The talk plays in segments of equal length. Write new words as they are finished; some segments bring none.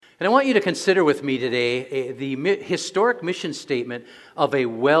And I want you to consider with me today the historic mission statement of a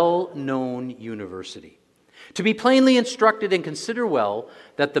well-known university. To be plainly instructed and consider well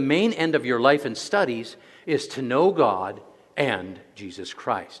that the main end of your life and studies is to know God and Jesus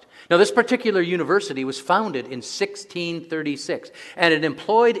Christ. Now, this particular university was founded in 1636, and it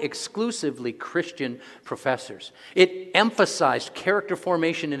employed exclusively Christian professors. It emphasized character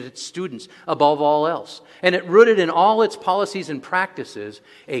formation in its students above all else, and it rooted in all its policies and practices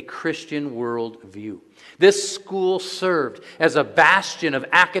a Christian worldview. This school served as a bastion of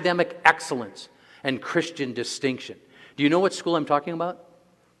academic excellence and Christian distinction. Do you know what school I'm talking about?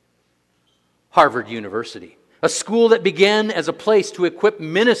 Harvard University. A school that began as a place to equip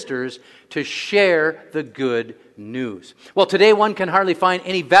ministers to share the good news. Well, today one can hardly find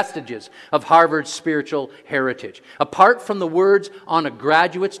any vestiges of Harvard's spiritual heritage, apart from the words on a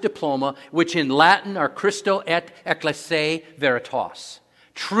graduate's diploma, which in Latin are Christo et Ecclesiae Veritas,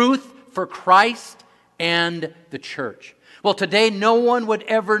 truth for Christ and the church. Well, today no one would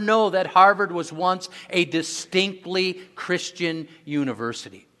ever know that Harvard was once a distinctly Christian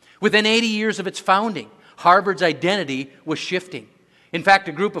university. Within 80 years of its founding, Harvard's identity was shifting. In fact,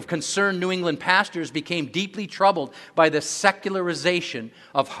 a group of concerned New England pastors became deeply troubled by the secularization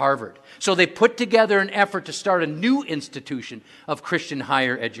of Harvard. So they put together an effort to start a new institution of Christian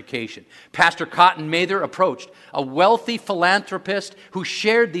higher education. Pastor Cotton Mather approached a wealthy philanthropist who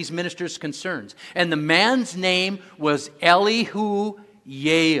shared these ministers' concerns. And the man's name was Elihu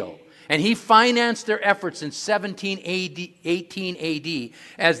Yale. And he financed their efforts in 18 AD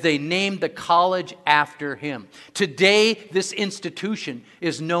as they named the college after him. Today, this institution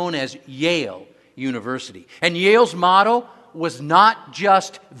is known as Yale University. And Yale's motto was not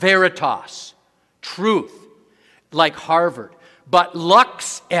just veritas, truth, like Harvard, but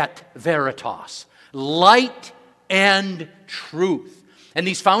lux et veritas, light and truth. And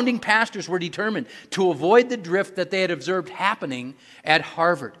these founding pastors were determined to avoid the drift that they had observed happening at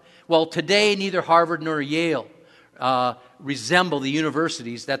Harvard. Well, today, neither Harvard nor Yale resemble the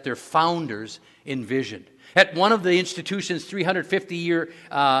universities that their founders envisioned. At one of the institution's 350-year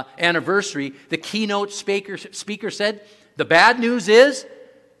anniversary, the keynote speaker said, "The bad news is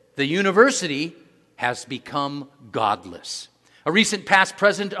the university has become godless." A recent past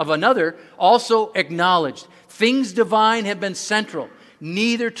president of another also acknowledged, "Things divine have been central,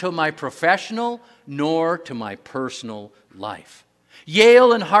 neither to my professional nor to my personal life."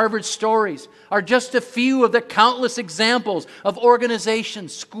 Yale and Harvard stories are just a few of the countless examples of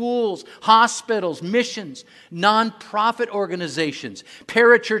organizations, schools, hospitals, missions, nonprofit organizations,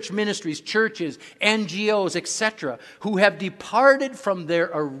 parachurch ministries, churches, NGOs, etc., who have departed from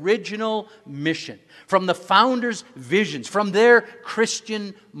their original mission, from the founders' visions, from their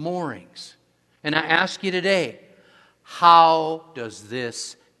Christian moorings. And I ask you today, how does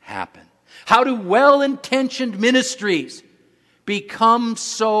this happen? How do well-intentioned ministries become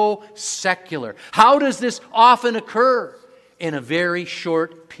so secular? How does this often occur in a very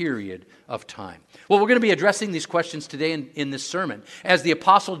short period of time? Well, we're going to be addressing these questions today in this sermon. As the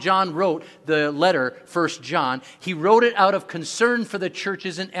Apostle John wrote the letter, 1 John, he wrote it out of concern for the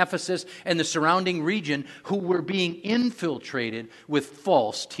churches in Ephesus and the surrounding region who were being infiltrated with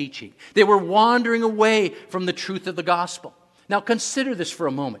false teaching. They were wandering away from the truth of the gospel. Now consider this for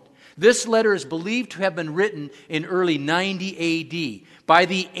a moment. This letter is believed to have been written in early 90 A.D. by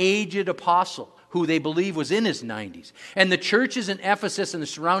the aged apostle, who they believe was in his 90s. And the churches in Ephesus and the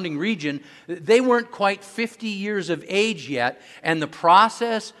surrounding region, they weren't quite 50 years of age yet, and the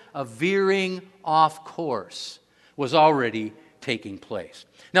process of veering off course was already taking place.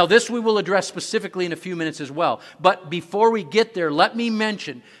 Now, this we will address specifically in a few minutes as well. But before we get there, let me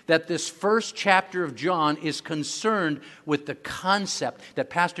mention that this first chapter of John is concerned with the concept that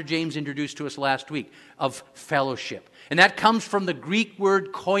Pastor James introduced to us last week of fellowship. And that comes from the Greek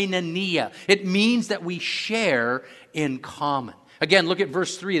word koinonia. It means that we share in common. Again, look at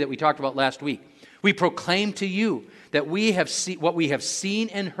verse 3 that we talked about last week. We proclaim to you that we have what we have seen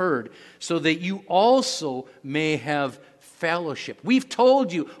and heard, so that you also may have fellowship. We've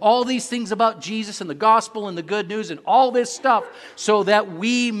told you all these things about Jesus and the gospel and the good news and all this stuff so that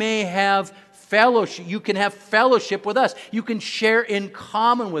we may have fellowship. You can have fellowship with us. You can share in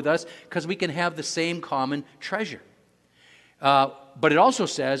common with us because we can have the same common treasure. But it also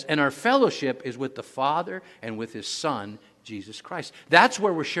says, and our fellowship is with the Father and with His Son, Jesus Christ. That's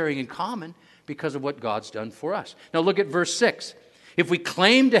where we're sharing in common because of what God's done for us. Now look at verse 6. If we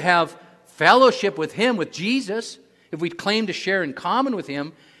claim to have fellowship with Him, with Jesus, if we claim to share in common with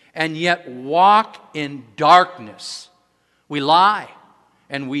Him and yet walk in darkness, we lie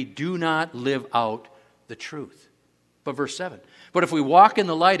and we do not live out the truth. But verse 7, But if we walk in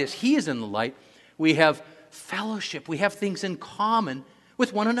the light as he is in the light, we have fellowship. We have things in common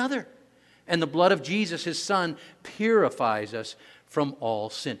with one another. And the blood of Jesus, his Son, purifies us from all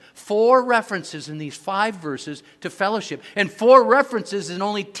sin. 4 references in these 5 verses to fellowship, and 4 references in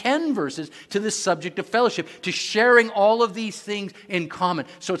only 10 verses to this subject of fellowship, to sharing all of these things in common.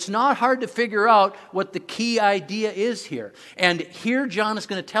 So it's not hard to figure out what the key idea is here. And here John is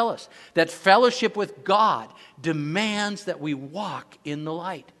going to tell us that fellowship with God demands that we walk in the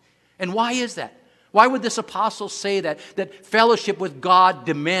light. And why is that? Why would this apostle say that? That fellowship with God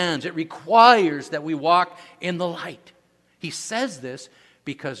demands, it requires that we walk in the light. He says this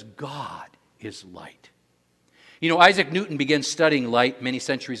because God is light. You know, Isaac Newton began studying light many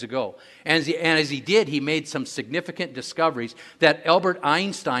centuries ago. And as he did, he made some significant discoveries that Albert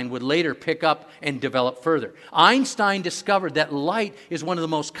Einstein would later pick up and develop further. Einstein discovered that light is one of the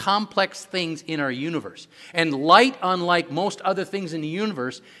most complex things in our universe. And light, unlike most other things in the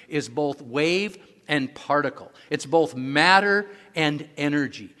universe, is both wave and particle. It's both matter and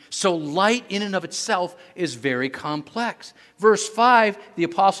energy. So light in and of itself is very complex. Verse 5, the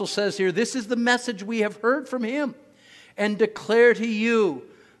apostle says here, this is the message we have heard from him and declare to you,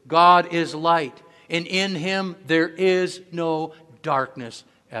 God is light, and in him there is no darkness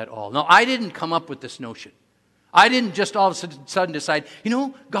at all. Now, I didn't come up with this notion. I didn't just all of a sudden decide,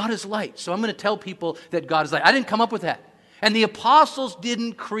 God is light, so I'm going to tell people that God is light. I didn't come up with that. And the apostles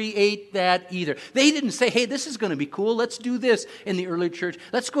didn't create that either. They didn't say, hey, this is going to be cool. Let's do this in the early church.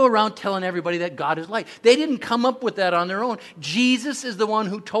 Let's go around telling everybody that God is light. They didn't come up with that on their own. Jesus is the one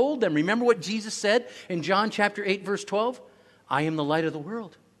who told them. Remember what Jesus said in John chapter 8, verse 12? I am the light of the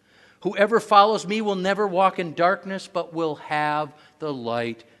world. Whoever follows me will never walk in darkness, but will have the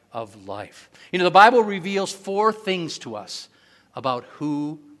light of life. The Bible reveals 4 things to us about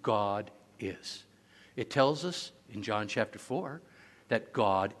who God is. It tells us in John chapter 4, that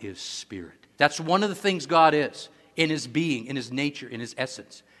God is spirit. That's one of the things God is in his being, in his nature, in his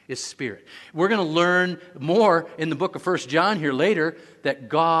essence, is spirit. We're going to learn more in the book of 1 John here later that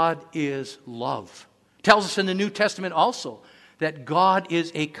God is love. It tells us in the New Testament also that God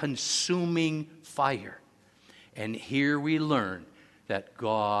is a consuming fire. And here we learn that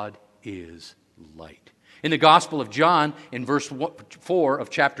God is light. In the Gospel of John, in verse 4 of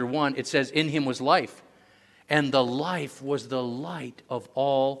chapter 1, it says, in him was life, and the life was the light of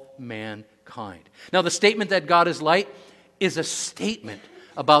all mankind. Now, the statement that God is light is a statement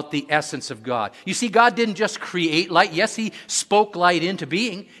about the essence of God. You see, God didn't just create light. Yes, he spoke light into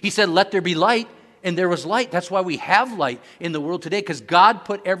being. He said, let there be light, and there was light. That's why we have light in the world today, because God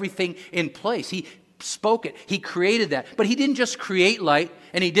put everything in place. He spoke it. He created that. But he didn't just create light,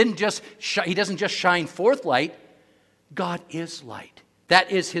 and he doesn't just shine forth light. God is light. That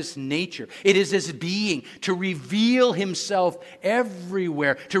is his nature. It is his being to reveal himself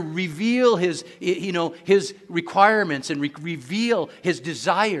everywhere, to reveal his requirements and reveal his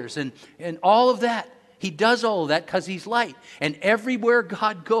desires and all of that. He does all of that because he's light. And everywhere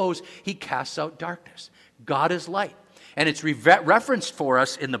God goes, he casts out darkness. God is light. And it's referenced for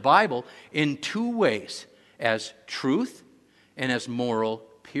us in the Bible in 2 ways, as truth and as moral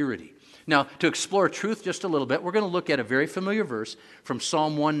purity. Now, to explore truth just a little bit, we're going to look at a very familiar verse from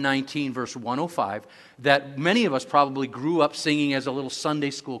Psalm 119, verse 105, that many of us probably grew up singing as a little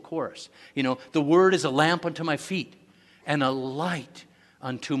Sunday school chorus. The word is a lamp unto my feet and a light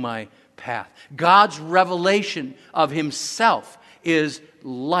unto my path. God's revelation of himself is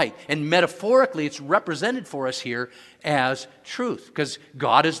light. And metaphorically, it's represented for us here as truth, because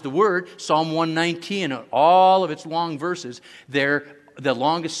God is the Word. Psalm 119 and all of its long verses there, the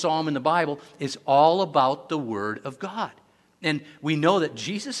longest psalm in the Bible, is all about the Word of God. And we know that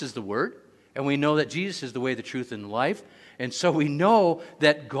Jesus is the Word, and we know that Jesus is the way, the truth, and the life. And so we know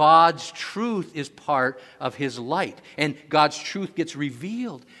that God's truth is part of his light. And God's truth gets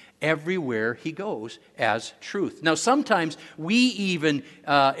revealed everywhere he goes as truth. Now, sometimes we even,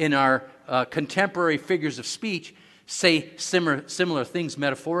 in our contemporary figures of speech, say similar things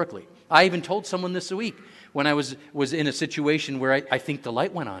metaphorically. I even told someone this week when I was in a situation where I think the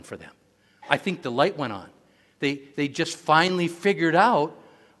light went on for them. I think the light went on. They just finally figured out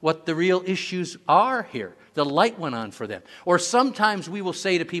what the real issues are here. The light went on for them. Or sometimes we will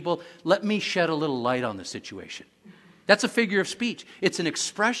say to people, let me shed a little light on the situation. That's a figure of speech. It's an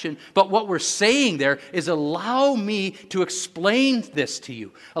expression, but what we're saying there is allow me to explain this to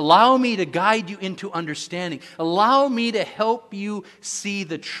you. Allow me to guide you into understanding. Allow me to help you see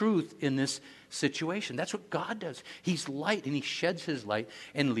the truth in this situation. That's what God does. He's light, and he sheds his light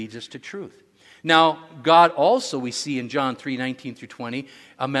and leads us to truth. Now, God also, we see in John 3:19 through 20,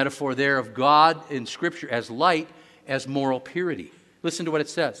 a metaphor there of God in Scripture as light as moral purity. Listen to what it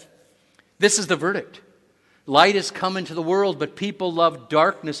says. This is the verdict. Light has come into the world, but people love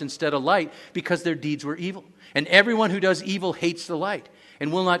darkness instead of light because their deeds were evil. And everyone who does evil hates the light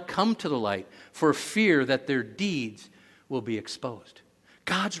and will not come to the light for fear that their deeds will be exposed.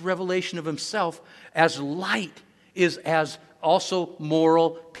 God's revelation of himself as light is as also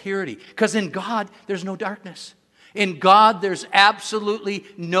moral purity. Because in God, there's no darkness. In God, there's absolutely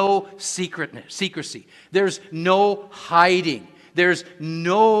no secrecy. There's no hiding. There's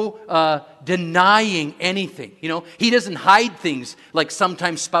no denying anything. You know, he doesn't hide things like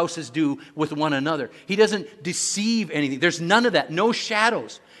sometimes spouses do with one another. He doesn't deceive anything. There's none of that. No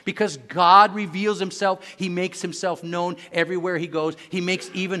shadows. Because God reveals himself. He makes himself known everywhere he goes. He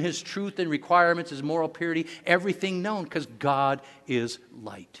makes even his truth and requirements, his moral purity, everything known because God is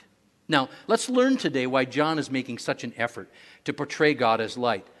light. Now, let's learn today why John is making such an effort to portray God as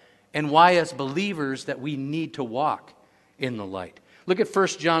light and why as believers that we need to walk in the light. Look at 1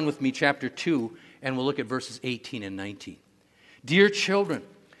 John with me, chapter 2, and we'll look at verses 18 and 19. Dear children,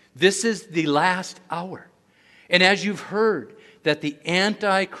 this is the last hour. And as you've heard that the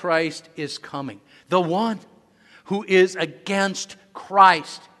Antichrist is coming, the one who is against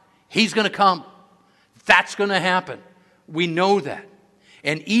Christ, he's going to come. That's going to happen. We know that.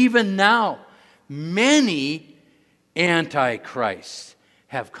 And even now, many antichrists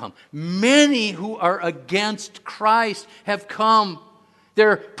have come. Many who are against Christ have come.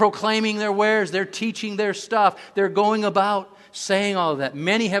 They're proclaiming their wares. They're teaching their stuff. They're going about saying all of that.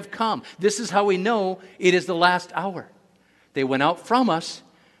 Many have come. This is how we know it is the last hour. They went out from us,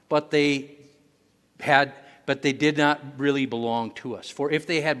 but they did not really belong to us. For if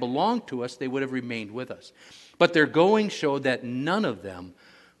they had belonged to us, they would have remained with us. But their going showed that none of them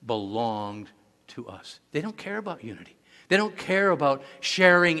belonged to us. They don't care about unity. They don't care about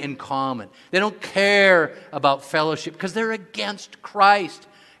sharing in common. They don't care about fellowship because they're against Christ.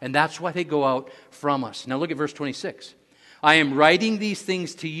 And that's why they go out from us. Now look at verse 26. I am writing these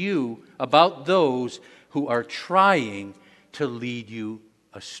things to you about those who are trying to lead you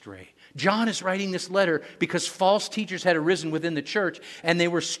astray. John is writing this letter because false teachers had arisen within the church and they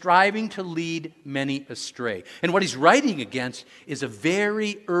were striving to lead many astray. And what he's writing against is a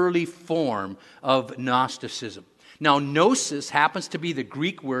very early form of Gnosticism. Now, gnosis happens to be the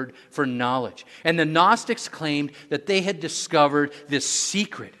Greek word for knowledge. And the Gnostics claimed that they had discovered this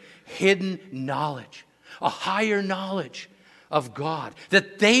secret, hidden knowledge, a higher knowledge of God,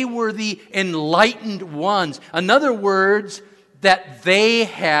 that they were the enlightened ones. In other words, that they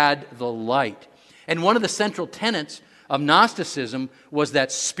had the light. And one of the central tenets of Gnosticism was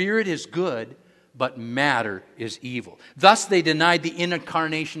that spirit is good, but matter is evil. Thus, they denied the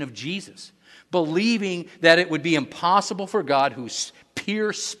incarnation of Jesus, believing that it would be impossible for God, who's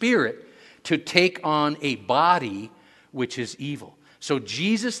pure spirit, to take on a body which is evil. So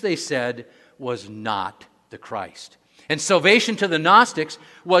Jesus, they said, was not the Christ. And salvation to the Gnostics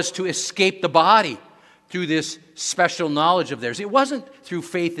was to escape the body through this special knowledge of theirs. It wasn't through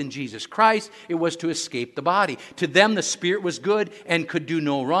faith in Jesus Christ. It was to escape the body. To them, the spirit was good and could do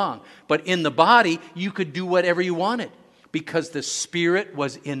no wrong. But in the body, you could do whatever you wanted because the spirit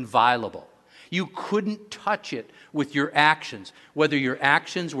was inviolable. You couldn't touch it with your actions, whether your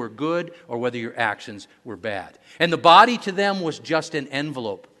actions were good or whether your actions were bad. And the body to them was just an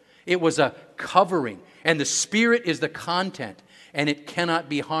envelope. It was a covering. And the spirit is the content. And it cannot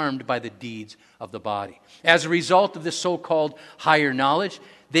be harmed by the deeds of the body. As a result of this so-called higher knowledge,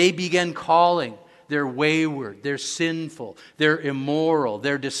 they began calling their wayward, their sinful, their immoral,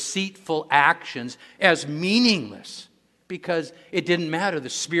 their deceitful actions as meaningless because it didn't matter. The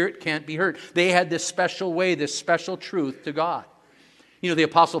spirit can't be hurt. They had this special way, this special truth to God. You know, the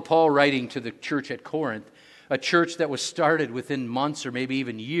Apostle Paul writing to the church at Corinth, a church that was started within months or maybe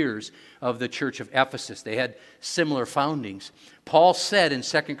even years of the church of Ephesus. They had similar foundings. Paul said in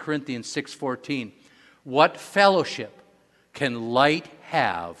 2 Corinthians 6:14, what fellowship can light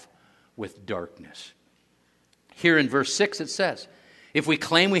have with darkness? Here in verse 6 it says, if we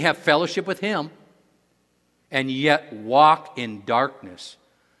claim we have fellowship with him and yet walk in darkness,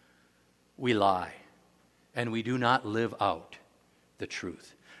 we lie and we do not live out the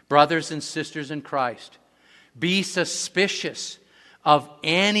truth. Brothers and sisters in Christ, be suspicious of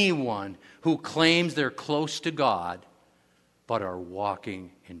anyone who claims they're close to God but are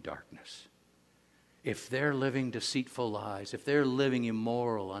walking in darkness. If they're living deceitful lives, if they're living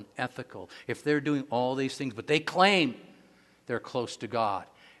immoral, unethical, if they're doing all these things, but they claim they're close to God,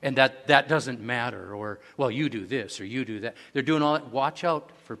 and that doesn't matter, or, well, you do this or you do that. They're doing all that. Watch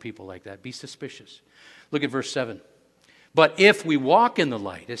out for people like that. Be suspicious. Look at verse 7. But if we walk in the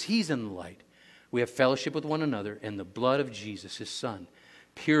light, as he's in the light, we have fellowship with one another, and the blood of Jesus, his Son,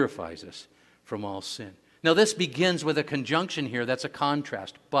 purifies us from all sin. Now, this begins with a conjunction here that's a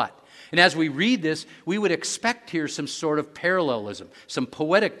contrast, but. And as we read this, we would expect here some sort of parallelism, some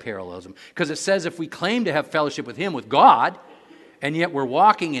poetic parallelism, because it says if we claim to have fellowship with him, with God, and yet we're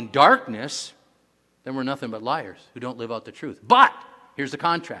walking in darkness, then we're nothing but liars who don't live out the truth. But, here's the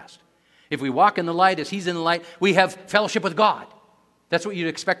contrast. If we walk in the light as he's in the light, we have fellowship with God. That's what you'd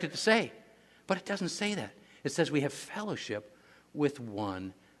expect it to say. But it doesn't say that. It says we have fellowship with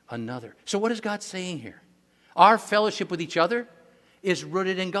one another. So what is God saying here? Our fellowship with each other is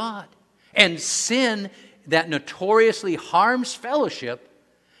rooted in God. And sin that notoriously harms fellowship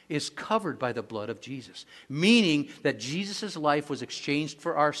is covered by the blood of Jesus, meaning that Jesus' life was exchanged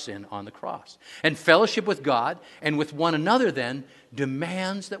for our sin on the cross. And fellowship with God and with one another then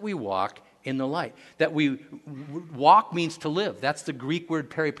demands that we walk in the light. That we walk means to live. That's the Greek word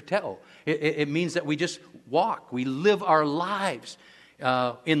peripateo. It means that we just walk. We live our lives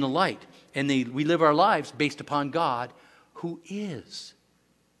in the light. And we live our lives based upon God, who is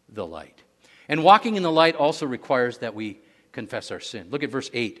the light. And walking in the light also requires that we confess our sin. Look at verse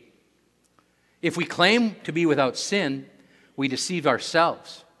 8. If we claim to be without sin, we deceive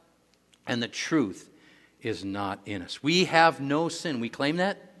ourselves, and the truth is not in us. We have no sin. We claim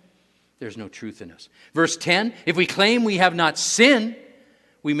that? There's no truth in us. Verse 10, if we claim we have not sinned,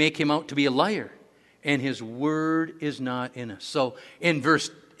 we make him out to be a liar, and his word is not in us. So in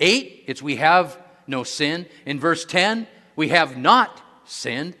verse 8, it's we have no sin. In verse 10, we have not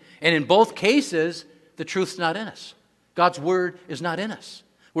sinned. And in both cases, the truth's not in us. God's word is not in us.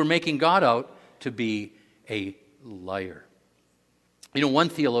 We're making God out to be a liar. You know, one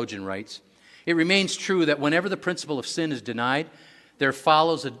theologian writes, it remains true that whenever the principle of sin is denied, there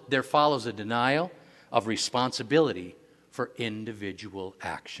follows a denial of responsibility for individual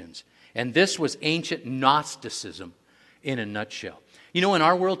actions. And this was ancient Gnosticism in a nutshell. You know, in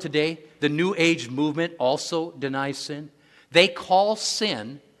our world today, the New Age movement also denies sin. They call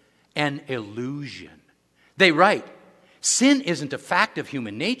sin an illusion. They write, sin isn't a fact of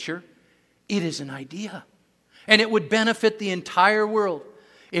human nature, it is an idea. And it would benefit the entire world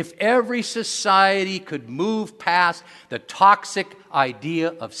if every society could move past the toxic idea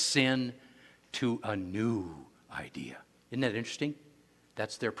of sin to a new idea. Isn't that interesting?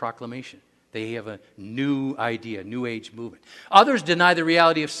 That's their proclamation. They have a new idea, New Age movement. Others deny the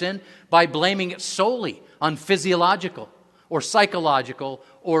reality of sin by blaming it solely on physiological or psychological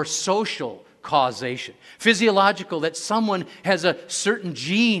or social causation. Physiological, that someone has a certain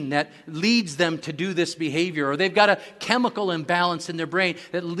gene that leads them to do this behavior, or they've got a chemical imbalance in their brain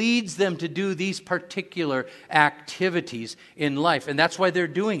that leads them to do these particular activities in life. And that's why they're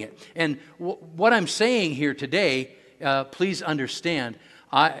doing it. And what I'm saying here today, please understand,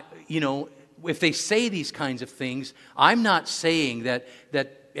 if they say these kinds of things, I'm not saying that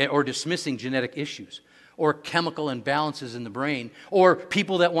or dismissing genetic issues or chemical imbalances in the brain, or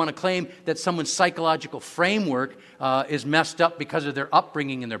people that want to claim that someone's psychological framework is messed up because of their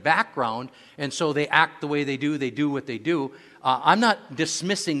upbringing and their background, and so they act the way they do what they do. I'm not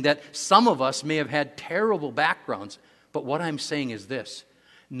dismissing that some of us may have had terrible backgrounds, but what I'm saying is this: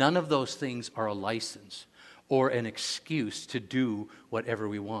 none of those things are a license or an excuse to do whatever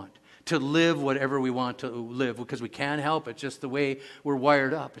we want, to live whatever we want to live, because we can't help it. It's just the way we're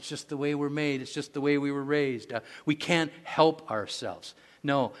wired up. It's just the way we're made. It's just the way we were raised. We can't help ourselves.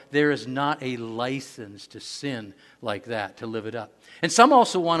 No, there is not a license to sin like that, to live it up. And some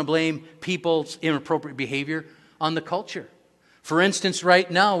also want to blame people's inappropriate behavior on the culture. For instance, right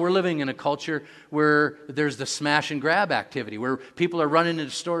now, we're living in a culture where there's the smash and grab activity, where people are running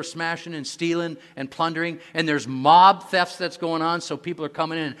into stores, smashing and stealing and plundering, and there's mob thefts that's going on, so people are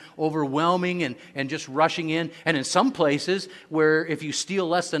coming in and overwhelming and just rushing in. And in some places where if you steal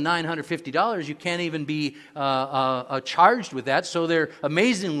less than $950, you can't even be charged with that, so they're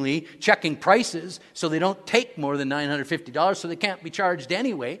amazingly checking prices so they don't take more than $950, so they can't be charged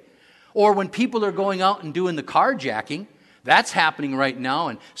anyway. Or when people are going out and doing the carjacking, that's happening right now,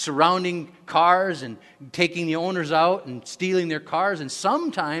 and surrounding cars and taking the owners out and stealing their cars. And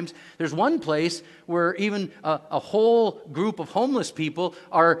sometimes there's one place where even a whole group of homeless people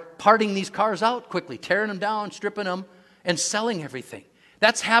are parting these cars out quickly, tearing them down, stripping them, and selling everything.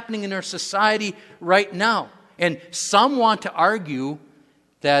 That's happening in our society right now. And some want to argue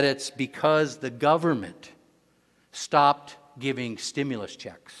that it's because the government stopped giving stimulus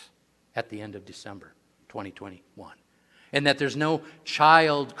checks at the end of December 2021. And that there's no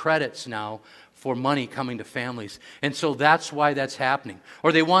child credits now for money coming to families. And so that's why that's happening.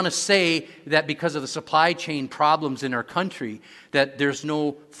 Or they want to say that because of the supply chain problems in our country, that there's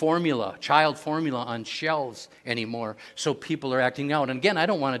no formula, child formula on shelves anymore. So people are acting out. And again, I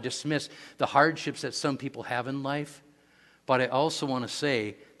don't want to dismiss the hardships that some people have in life, but I also want to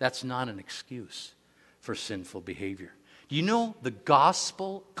say that's not an excuse for sinful behavior. Do you know the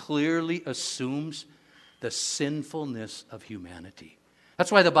gospel clearly assumes the sinfulness of humanity?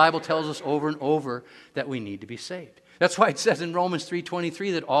 That's why the Bible tells us over and over that we need to be saved. That's why it says in Romans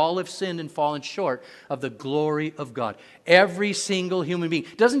 3:23 that all have sinned and fallen short of the glory of God. Every single human being.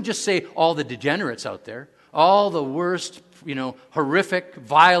 It doesn't just say all the degenerates out there, all the worst, horrific,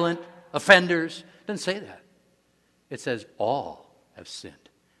 violent offenders. It doesn't say that. It says all have sinned.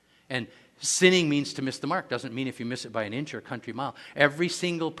 And sinning means to miss the mark. Doesn't mean if you miss it by an inch or a country mile. Every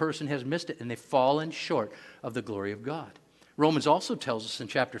single person has missed it, and they've fallen short of the glory of God. Romans also tells us in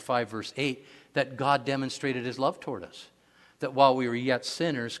chapter 5, verse 8, that God demonstrated his love toward us. That while we were yet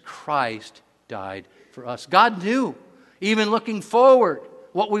sinners, Christ died for us. God knew, even looking forward,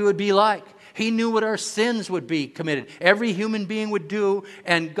 what we would be like. He knew what our sins would be committed. Every human being would do,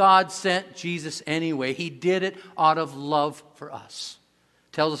 and God sent Jesus anyway. He did it out of love for us.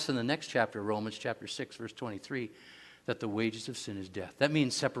 Tells us in the next chapter, Romans chapter 6, verse 23, that the wages of sin is death. That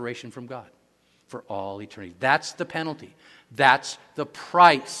means separation from God for all eternity. That's the penalty. That's the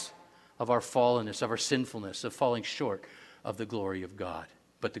price of our fallenness, of our sinfulness, of falling short of the glory of God.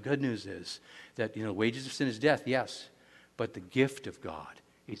 But the good news is that, wages of sin is death, yes, but the gift of God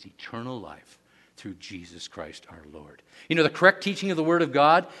is eternal life through Jesus Christ our Lord. The correct teaching of the Word of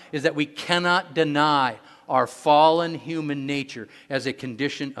God is that we cannot deny our fallen human nature as a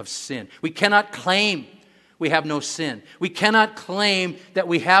condition of sin. We cannot claim we have no sin. We cannot claim that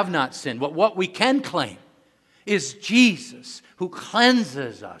we have not sinned. But what we can claim is Jesus who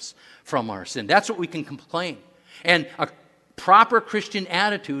cleanses us from our sin. That's what we can claim. And a proper Christian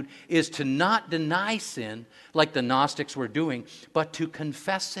attitude is to not deny sin like the Gnostics were doing, but to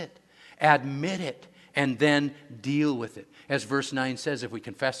confess it, admit it, and then deal with it. As verse 9 says, if we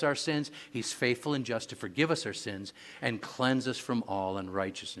confess our sins, he's faithful and just to forgive us our sins and cleanse us from all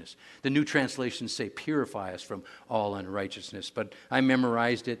unrighteousness. The new translations say purify us from all unrighteousness, but I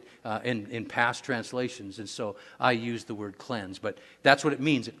memorized it in past translations, and so I use the word cleanse. But that's what it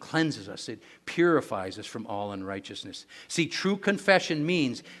means. It cleanses us. It purifies us from all unrighteousness. See, true confession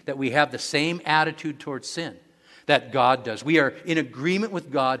means that we have the same attitude towards sin that God does. We are in agreement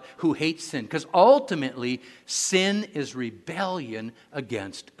with God who hates sin, because ultimately sin is rebellion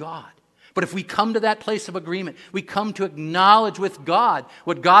against God. But if we come to that place of agreement, we come to acknowledge with God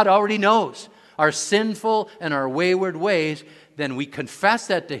what God already knows, our sinful and our wayward ways, then we confess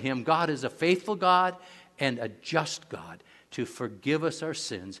that to him. God is a faithful God and a just God to forgive us our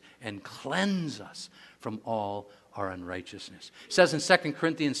sins and cleanse us from all our unrighteousness. It says in 2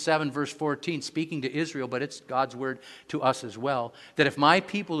 Corinthians 7, verse 14, speaking to Israel, but it's God's word to us as well, that if my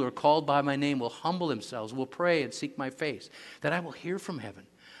people who are called by my name will humble themselves, will pray and seek my face, that I will hear from heaven.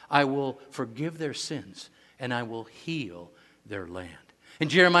 I will forgive their sins, and I will heal their land. In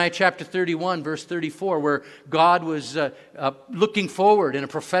Jeremiah chapter 31, verse 34, where God was looking forward in a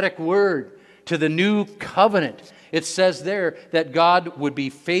prophetic word to the new covenant, it says there that God would be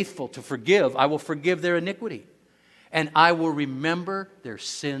faithful to forgive. I will forgive their iniquity, and I will remember their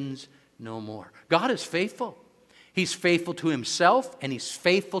sins no more. God is faithful. He's faithful to himself, and he's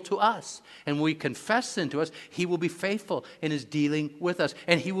faithful to us. And when we confess sin to us, he will be faithful in his dealing with us,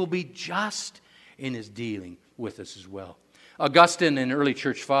 and he will be just in his dealing with us as well. Augustine, an early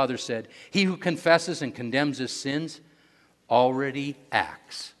church father, said, he who confesses and condemns his sins already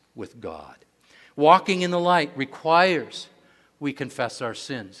acts with God. Walking in the light requires we confess our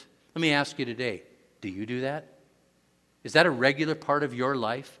sins. Let me ask you today, do you do that? Is that a regular part of your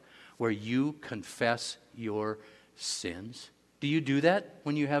life where you confess your sins? Do you do that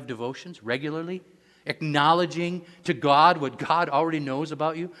when you have devotions regularly? Acknowledging to God what God already knows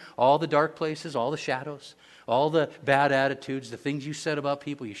about you? All the dark places, all the shadows, all the bad attitudes, the things you said about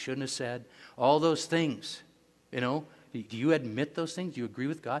people you shouldn't have said, all those things, do you admit those things? Do you agree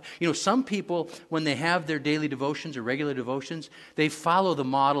with God? Some people, when they have their daily devotions or regular devotions, they follow the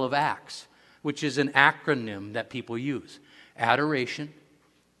model of ACTS, which is an acronym that people use. Adoration,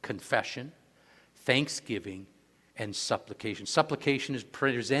 confession, thanksgiving, and supplication. Supplication is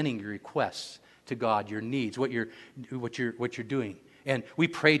presenting your requests to God, your needs, what you're doing. And we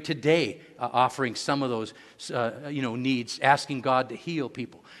prayed today, offering some of those, needs, asking God to heal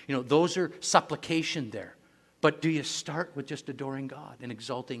people. Those are supplication there. But do you start with just adoring God and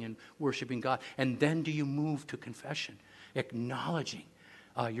exalting and worshiping God? And then do you move to confession, acknowledging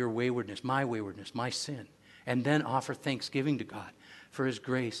your waywardness, my sin, and then offer thanksgiving to God for His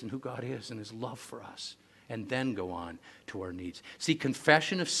grace and who God is and His love for us, and then go on to our needs. See,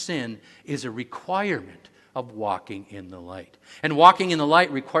 confession of sin is a requirement of walking in the light. And walking in the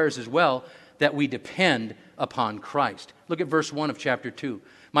light requires as well that we depend upon Christ. Look at verse 1 of chapter 2.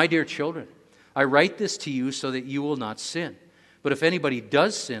 My dear children, I write this to you so that you will not sin. But if anybody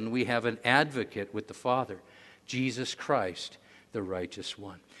does sin, we have an advocate with the Father, Jesus Christ, the righteous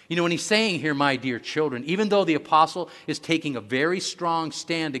one. You know, when he's saying here, my dear children, even though the apostle is taking a very strong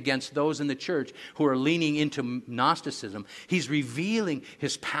stand against those in the church who are leaning into Gnosticism, he's revealing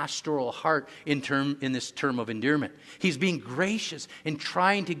his pastoral heart in this term of endearment. He's being gracious in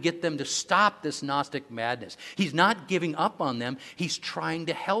trying to get them to stop this Gnostic madness. He's not giving up on them. He's trying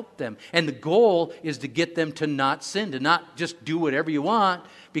to help them. And the goal is to get them to not sin, to not just do whatever you want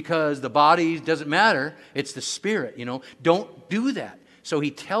because the body doesn't matter. It's the spirit, you know. Don't do that. So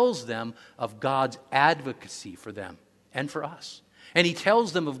he tells them of God's advocacy for them and for us. And he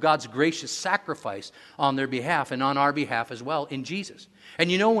tells them of God's gracious sacrifice on their behalf and on our behalf as well in Jesus.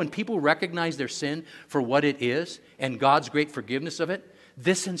 And you know, when people recognize their sin for what it is and God's great forgiveness of it,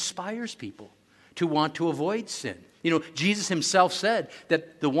 this inspires people to want to avoid sin. You know, Jesus himself said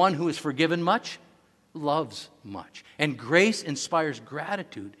that the one who is forgiven much loves much. And grace inspires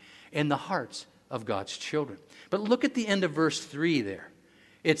gratitude in the hearts of God's children. But look at the end of verse 3 there.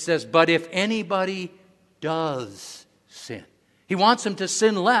 It says, but if anybody does sin. He wants them to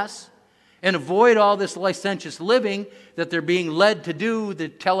sin less and avoid all this licentious living that they're being led to do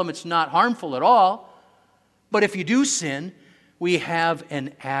that tell them it's not harmful at all. But if you do sin, we have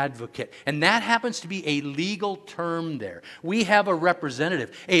an advocate. And that happens to be a legal term there. We have a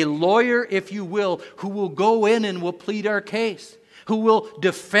representative, a lawyer, if you will, who will go in and will plead our case, who will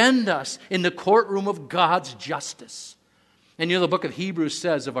defend us in the courtroom of God's justice. And you know, the book of Hebrews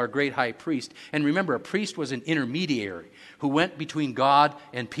says of our great high priest, and remember, a priest was an intermediary who went between God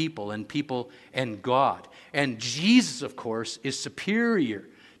and people and God. And Jesus, of course, is superior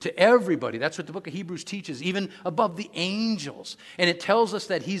to everybody. That's what the book of Hebrews teaches, even above the angels. And it tells us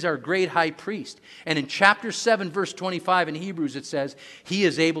that he's our great high priest. And in chapter 7, verse 25 in Hebrews, it says, he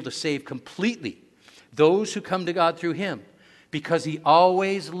is able to save completely those who come to God through him, because he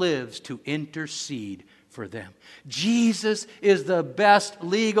always lives to intercede for them. Jesus is the best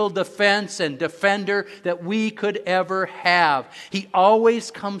legal defense and defender that we could ever have. He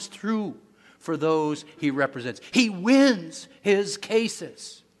always comes through for those he represents. He wins his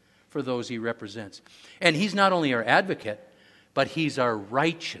cases for those he represents. And he's not only our advocate, but he's our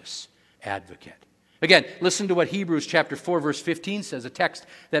righteous advocate. Again, listen to what Hebrews chapter 4, verse 15 says, a text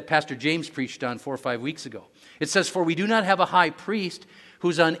that Pastor James preached on 4 or 5 weeks ago. It says, for we do not have a high priest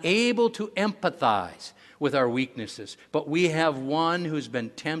who's unable to empathize with our weaknesses, but we have one who's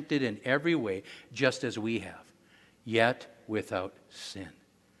been tempted in every way, just as we have, yet without sin.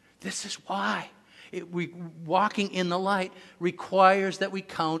 This is why walking in the light requires that we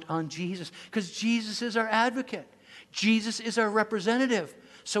count on Jesus, because Jesus is our advocate. Jesus is our representative.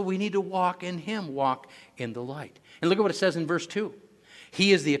 So we need to walk in him, walk in the light. And look at what it says in verse 2.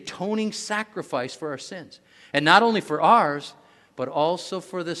 He is the atoning sacrifice for our sins. And not only for ours, but also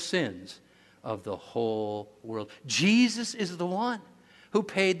for the sins of the whole world. Jesus is the one who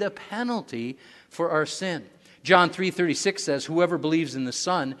paid the penalty for our sin. John 3:36 says, whoever believes in the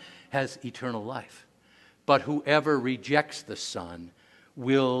Son has eternal life. But whoever rejects the Son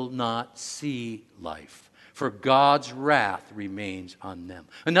will not see life, for God's wrath remains on them.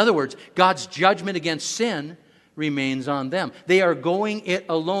 In other words, God's judgment against sin remains on them. They are going it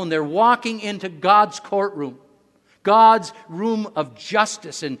alone. They're walking into God's courtroom, God's room of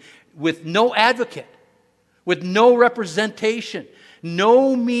justice, and with no advocate, with no representation,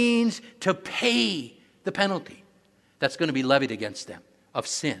 no means to pay the penalty that's going to be levied against them of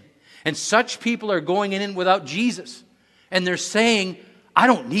sin. And such people are going in without Jesus. And they're saying, I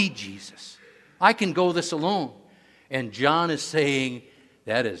don't need Jesus. I can go this alone. And John is saying,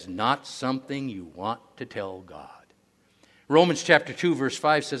 that is not something you want to tell God. Romans chapter 2, verse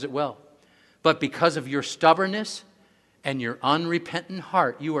 5 says it well. But because of your stubbornness and your unrepentant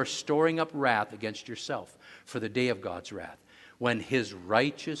heart, you are storing up wrath against yourself for the day of God's wrath, when his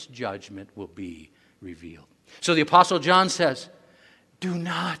righteous judgment will be revealed. So the Apostle John says, do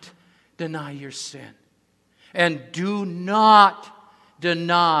not deny your sin. And do not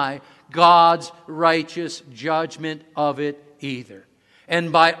deny God's righteous judgment of it either.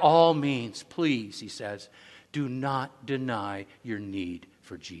 And by all means, please, he says, do not deny your need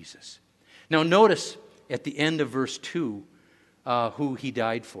for Jesus. Now notice at the end of verse 2 who he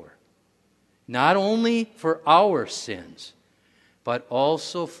died for. Not only for our sins, but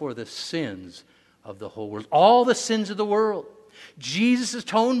also for the sins of the whole world. All the sins of the world. Jesus'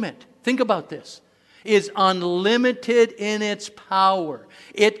 atonement, think about this, is unlimited in its power.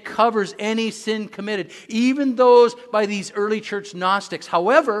 It covers any sin committed, even those by these early church Gnostics.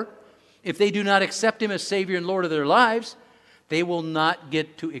 However, if they do not accept Him as Savior and Lord of their lives, they will not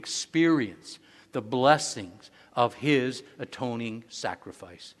get to experience the blessings of His atoning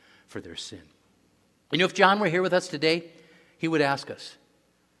sacrifice for their sin. You know, if John were here with us today, he would ask us,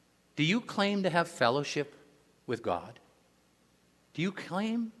 do you claim to have fellowship with God? Do you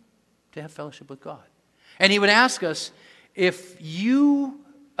claim to have fellowship with God? And he would ask us, if you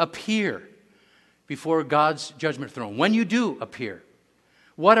appear before God's judgment throne, when you do appear,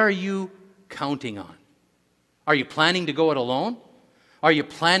 what are you counting on? Are you planning to go it alone? Are you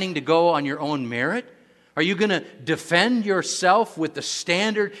planning to go on your own merit? Are you going to defend yourself with the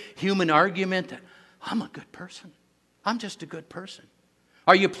standard human argument that I'm a good person? I'm just a good person.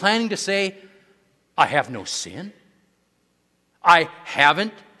 Are you planning to say, I have no sin? I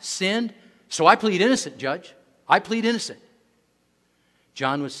haven't sinned, so I plead innocent, Judge. I plead innocent.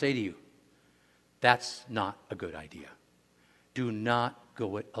 John would say to you, that's not a good idea. Do not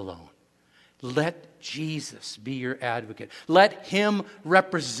go it alone. Let Jesus be your advocate. Let Him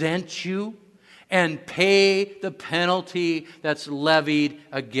represent you and pay the penalty that's levied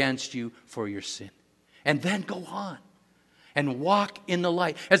against you for your sin. And then go on and walk in the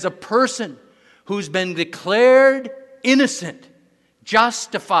light as a person who's been declared innocent,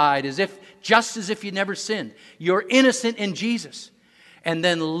 justified, just as if you never sinned. You're innocent in Jesus. And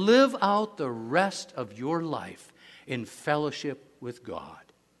then live out the rest of your life in fellowship with God.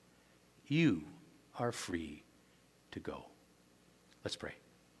 You are free to go. Let's pray.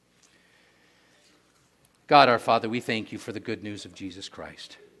 God our Father, we thank you for the good news of Jesus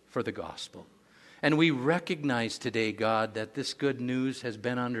Christ, for the gospel. And we recognize today, God, that this good news has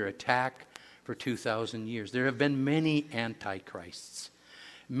been under attack for 2,000 years. There have been many antichrists,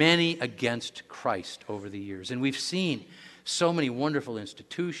 many against Christ over the years. And we've seen so many wonderful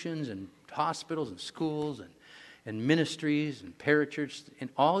institutions and hospitals and schools and ministries and parachurches and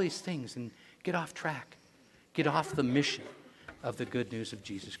all these things and get off track, get off the mission of the good news of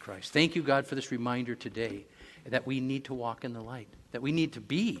Jesus Christ. Thank you, God, for this reminder today that we need to walk in the light, that we need to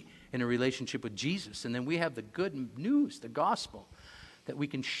be in a relationship with Jesus, and then we have the good news, the gospel, that we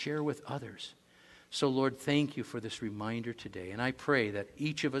can share with others. So, Lord, thank you for this reminder today, and I pray that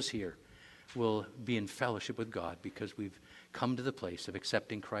each of us here will be in fellowship with God because we've come to the place of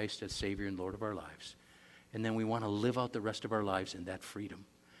accepting Christ as Savior and Lord of our lives. And then we want to live out the rest of our lives in that freedom,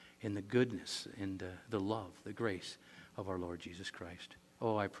 in the goodness, in the love, the grace of our Lord Jesus Christ.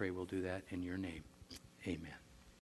 Oh, I pray we'll do that in your name. Amen.